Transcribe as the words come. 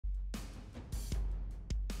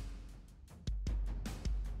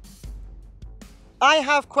I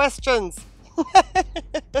have questions.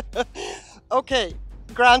 Okay,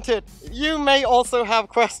 granted, you may also have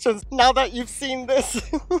questions now that you've seen this.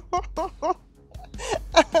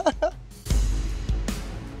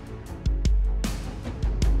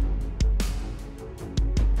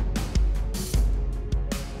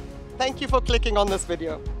 Thank you for clicking on this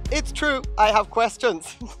video. It's true, I have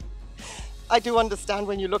questions. I do understand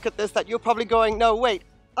when you look at this that you're probably going, no, wait,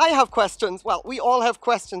 I have questions. Well, we all have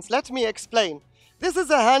questions. Let me explain. This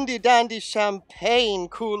is a handy dandy champagne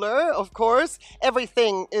cooler, of course.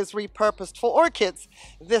 Everything is repurposed for orchids.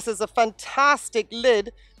 This is a fantastic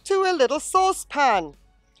lid to a little saucepan,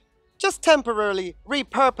 just temporarily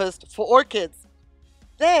repurposed for orchids.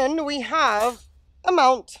 Then we have a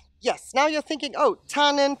mount. Yes, now you're thinking, oh,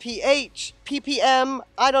 tannin, pH, ppm,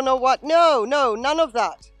 I don't know what. No, none of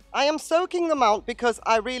that. I am soaking the mount because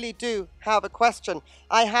I really do have a question.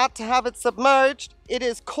 I had to have it submerged. It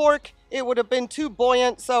is cork. It would have been too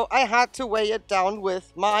buoyant, so I had to weigh it down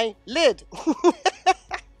with my lid.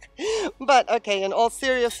 But okay, in all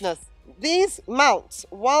seriousness, these mounts,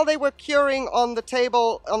 while they were curing on the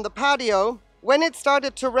table on the patio, when it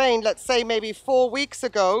started to rain, let's say maybe 4 weeks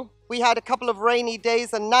ago, we had a couple of rainy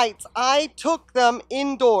days and nights, I took them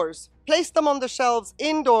indoors, placed them on the shelves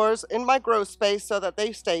indoors in my grow space so that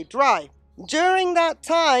they stay dry. During that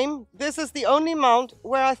time, this is the only mount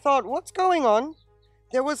where I thought, what's going on?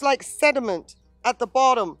 There was like sediment at the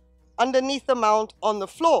bottom underneath the mount on the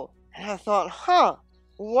floor. And I thought,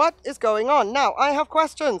 what is going on? Now, I have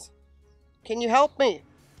questions. Can you help me?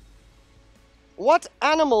 What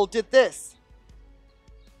animal did this?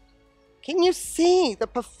 Can you see the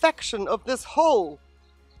perfection of this hole?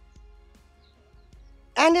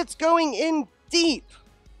 And it's going in deep.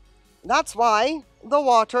 That's why the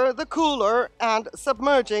water, the cooler, and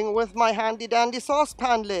submerging with my handy dandy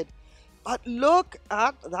saucepan lid. But look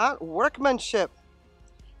at that workmanship.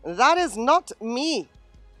 That is not me.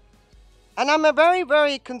 And I'm very,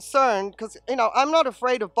 very concerned because, I'm not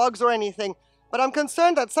afraid of bugs or anything, but I'm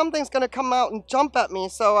concerned that something's going to come out and jump at me.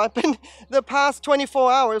 So I've been, the past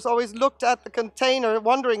 24 hours, always looked at the container,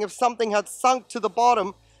 wondering if something had sunk to the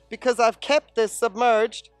bottom because I've kept this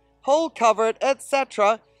submerged, hole covered,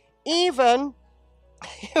 etc. Even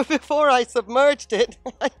before I submerged it,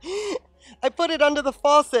 I put it under the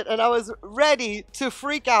faucet and I was ready to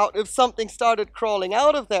freak out if something started crawling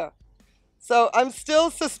out of there. So I'm still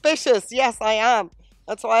suspicious. Yes, I am.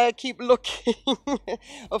 That's why I keep looking.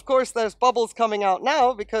 Of course, there's bubbles coming out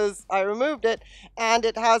now because I removed it, and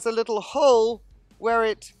it has a little hole where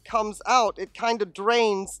it comes out. It kind of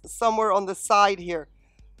drains somewhere on the side here.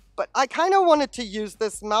 But I kind of wanted to use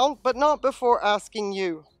this mount, but not before asking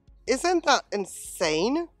you. Isn't that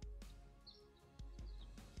insane?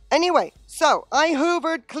 Anyway, so I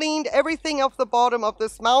hoovered, cleaned everything off the bottom of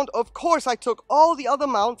this mount. Of course, I took all the other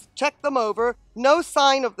mounts, checked them over. No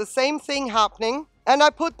sign of the same thing happening. And I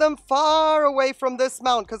put them far away from this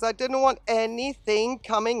mount because I didn't want anything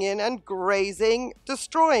coming in and grazing,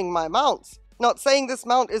 destroying my mounts. Not saying this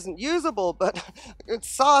mount isn't usable, but it's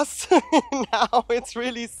sus. Now it's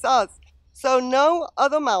really sus. So no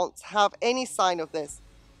other mounts have any sign of this.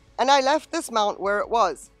 And I left this mount where it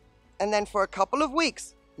was. And then for a couple of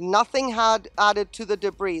weeks, nothing had added to the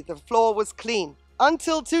debris. The floor was clean.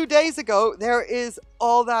 Until 2 days ago, there is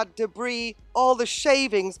all that debris, all the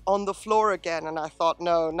shavings on the floor again. And I thought,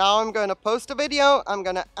 no, now I'm going to post a video. I'm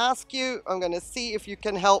going to ask you. I'm going to see if you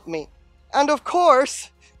can help me. And of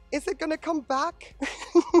course, is it going to come back?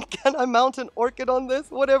 Can I mount an orchid on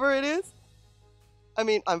this, whatever it is? I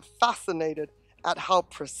mean, I'm fascinated at how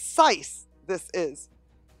precise this is.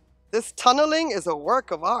 This tunneling is a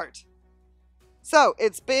work of art. So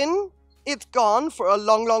it's gone for a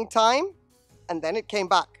long, long time. And then it came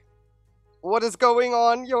back. What is going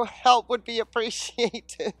on? Your help would be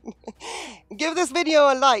appreciated. Give this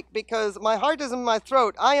video a like because my heart is in my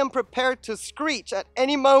throat. I am prepared to screech at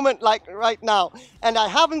any moment like right now. And I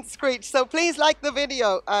haven't screeched, so please like the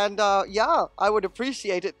video. And yeah, I would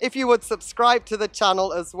appreciate it if you would subscribe to the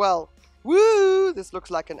channel as well. Woo! This looks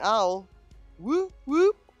like an owl. Whoop,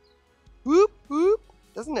 whoop, whoop, whoop.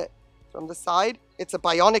 Doesn't it? From the side, it's a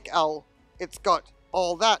bionic owl. It's got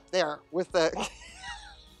all that there with the...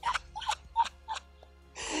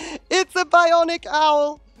 It's a bionic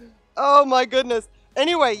owl. Oh my goodness.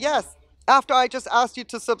 Anyway, yes, after I just asked you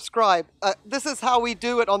to subscribe, this is how we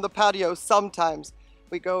do it on the patio sometimes.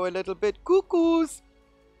 We go a little bit cuckoos.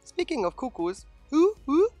 Speaking of cuckoos,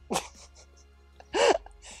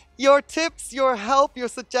 your tips, your help, your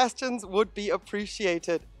suggestions would be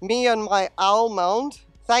appreciated. Me and my owl mount.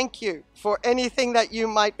 thank you for anything that you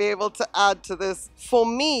might be able to add to this, for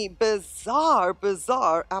me,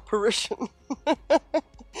 bizarre apparition.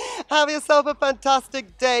 Have yourself a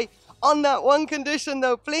fantastic day. On that one condition,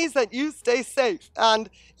 though, please, that you stay safe. And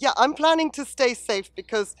yeah, I'm planning to stay safe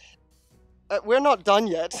because we're not done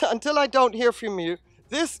yet. Until I don't hear from you,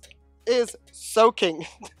 this is soaking.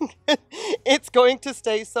 It's going to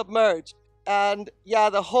stay submerged. And yeah,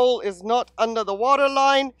 the hole is not under the water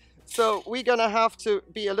line, so we're gonna have to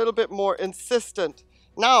be a little bit more insistent.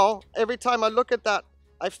 Now, every time I look at that,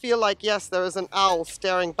 I feel like, yes, there is an owl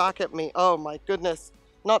staring back at me. Oh my goodness.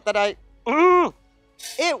 Not that I...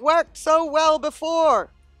 It worked so well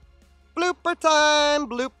before. Blooper time,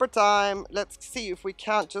 blooper time. Let's see if we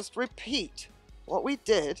can't just repeat what we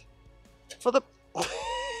did for the...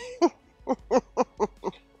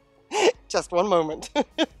 Just one moment.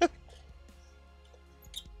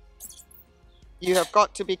 You have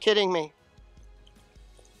got to be kidding me.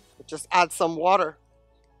 Just add some water.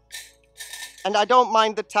 And I don't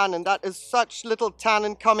mind the tannin. That is such little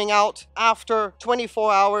tannin coming out after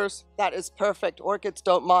 24 hours. That is perfect. Orchids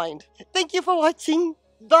don't mind. Thank you for watching.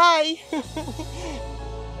 Bye.